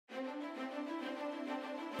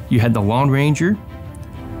You had the Lone Ranger,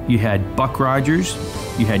 you had Buck Rogers,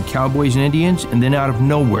 you had Cowboys and Indians, and then out of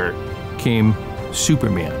nowhere came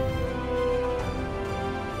Superman.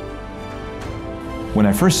 When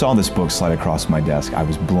I first saw this book slide across my desk, I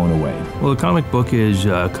was blown away. Well, the comic book is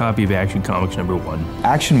a copy of Action Comics #1.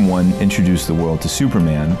 Action 1 introduced the world to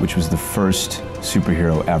Superman, which was the first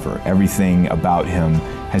superhero ever. Everything about him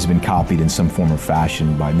has been copied in some form or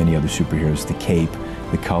fashion by many other superheroes. The cape,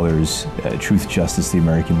 the colors, truth, justice, the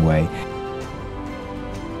American way.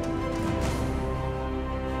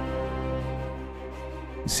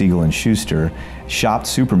 Siegel and Schuster shopped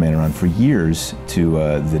Superman around for years to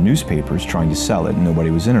the newspapers trying to sell it, and nobody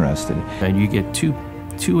was interested. And you get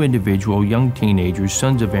two individual young teenagers,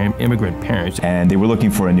 sons of immigrant parents. And they were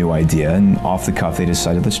looking for a new idea, and off the cuff they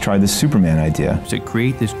decided, let's try this Superman idea. To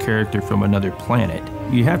create this character from another planet,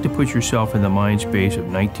 you have to put yourself in the mind space of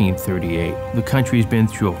 1938. The country's been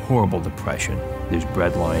through a horrible depression. There's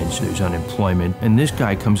breadlines, there's unemployment, and this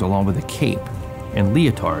guy comes along with a cape and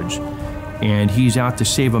leotards, and he's out to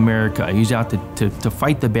save America. He's out to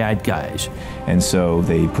fight the bad guys. And so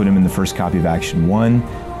they put him in the first copy of Action 1,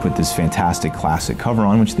 put this fantastic classic cover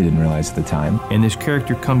on, which they didn't realize at the time. And this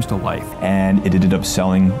character comes to life. And it ended up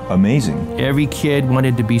selling amazing. Every kid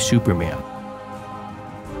wanted to be Superman.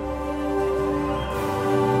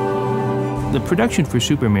 The production for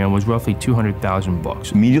Superman was roughly 200,000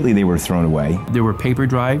 books. Immediately they were thrown away. There were paper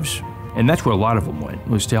drives, and that's where a lot of them went,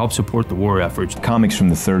 was to help support the war efforts. Comics from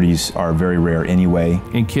the 30s are very rare anyway.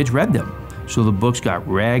 And kids read them. So the books got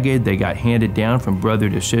ragged, they got handed down from brother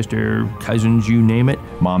to sister, cousins, you name it.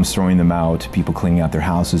 Moms throwing them out, people cleaning out their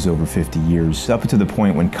houses over 50 years. Up to the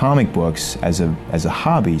point when comic books as a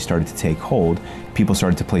hobby started to take hold, people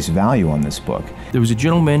started to place value on this book. There was a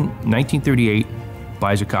gentleman, 1938,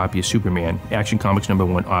 buys a copy of Superman, Action Comics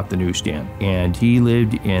 #1 off the newsstand. And he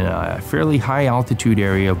lived in a fairly high altitude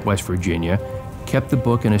area of West Virginia, kept the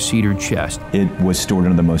book in a cedar chest. It was stored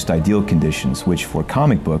under the most ideal conditions, which for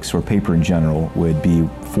comic books or paper in general would be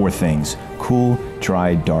 4 things: cool,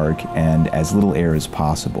 dry, dark, and as little air as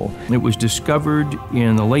possible. It was discovered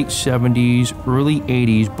in the late 70s, early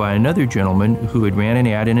 80s by another gentleman who had ran an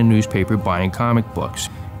ad in a newspaper buying comic books.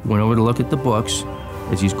 Went over to look at the books.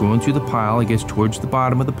 As he's going through the pile, he gets towards the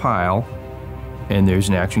bottom of the pile, and there's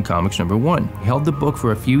an Action Comics #1. He held the book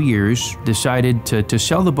for a few years, decided to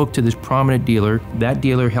sell the book to this prominent dealer. That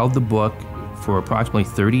dealer held the book for approximately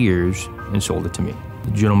 30 years and sold it to me.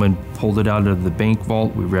 The gentleman pulled it out of the bank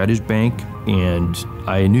vault. We were at his bank, and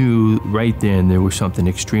I knew right then there was something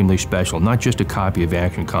extremely special, not just a copy of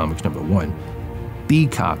Action Comics #1, the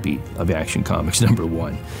copy of Action Comics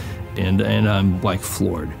 #1. And I'm like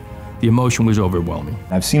floored. The emotion was overwhelming.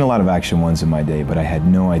 I've seen a lot of Action 1s in my day, but I had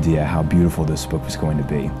no idea how beautiful this book was going to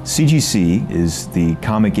be. CGC is the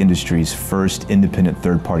comic industry's first independent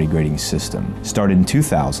third-party grading system. Started in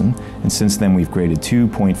 2000, and since then we've graded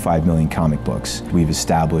 2.5 million comic books. We've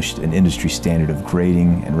established an industry standard of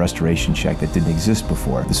grading and restoration check that didn't exist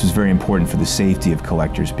before. This was very important for the safety of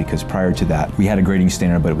collectors because prior to that, we had a grading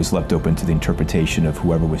standard, but it was left open to the interpretation of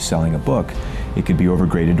whoever was selling a book. It could be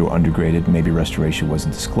overgraded or undergraded, maybe restoration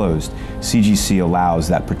wasn't disclosed. CGC allows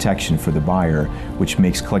that protection for the buyer, which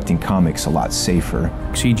makes collecting comics a lot safer.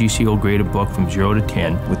 CGC will grade a book from 0 to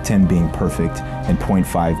 10. With 10 being perfect and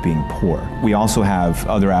 0.5 being poor. We also have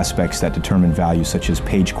other aspects that determine value, such as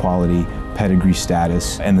page quality, pedigree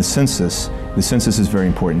status, and the census. The census is very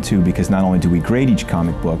important too, because not only do we grade each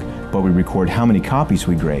comic book, but we record how many copies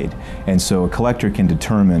we grade. And so a collector can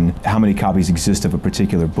determine how many copies exist of a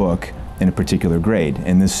particular book in a particular grade,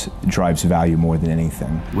 and this drives value more than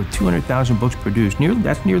anything. With 200,000 books produced,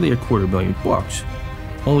 that's nearly 250,000 books.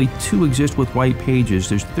 Only 2 exist with white pages.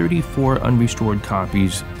 There's 34 unrestored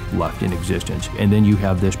copies left in existence. And then you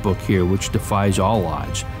have this book here, which defies all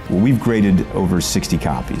odds. Well, we've graded over 60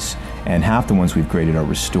 copies, and half the ones we've graded are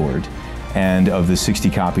restored. And of the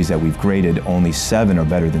 60 copies that we've graded, only 7 are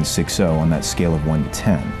better than 6.0 on that scale of 1 to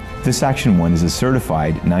 10. This Action 1 is a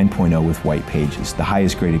certified 9.0 with white pages, the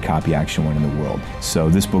highest graded copy Action 1 in the world. So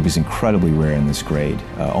this book is incredibly rare in this grade,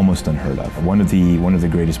 almost unheard of. One of the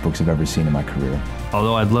greatest books I've ever seen in my career.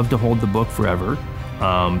 Although I'd love to hold the book forever,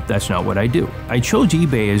 that's not what I do. I chose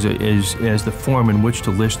eBay as the form in which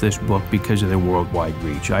to list this book because of their worldwide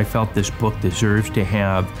reach. I felt this book deserves to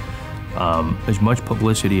have as much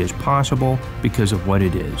publicity as possible because of what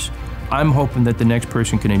it is. I'm hoping that the next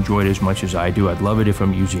person can enjoy it as much as I do. I'd love it if a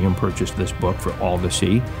museum purchased this book for all to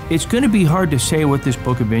see. It's going to be hard to say what this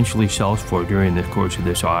book eventually sells for during the course of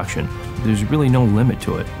this auction. There's really no limit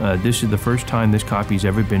to it. This is the first time this copy's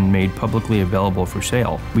ever been made publicly available for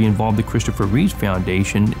sale. We involved the Christopher Reeves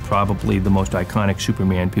Foundation, probably the most iconic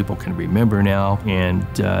Superman people can remember now, and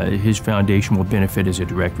his foundation will benefit as a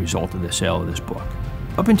direct result of the sale of this book.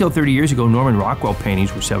 Up until 30 years ago, Norman Rockwell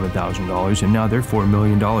paintings were $7,000, and now they're $4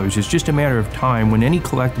 million. It's just a matter of time when any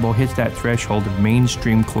collectible hits that threshold of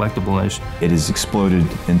mainstream collectibleness. It has exploded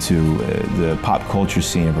into the pop culture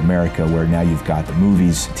scene of America, where now you've got the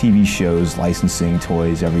movies, TV shows, licensing,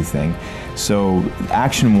 toys, everything. So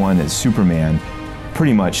Action 1 as Superman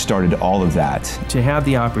pretty much started all of that. To have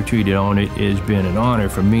the opportunity to own it has been an honor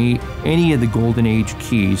for me. Any of the Golden Age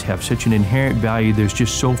keys have such an inherent value, there's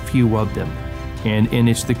just so few of them. And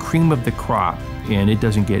it's the cream of the crop, and it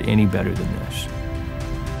doesn't get any better than this.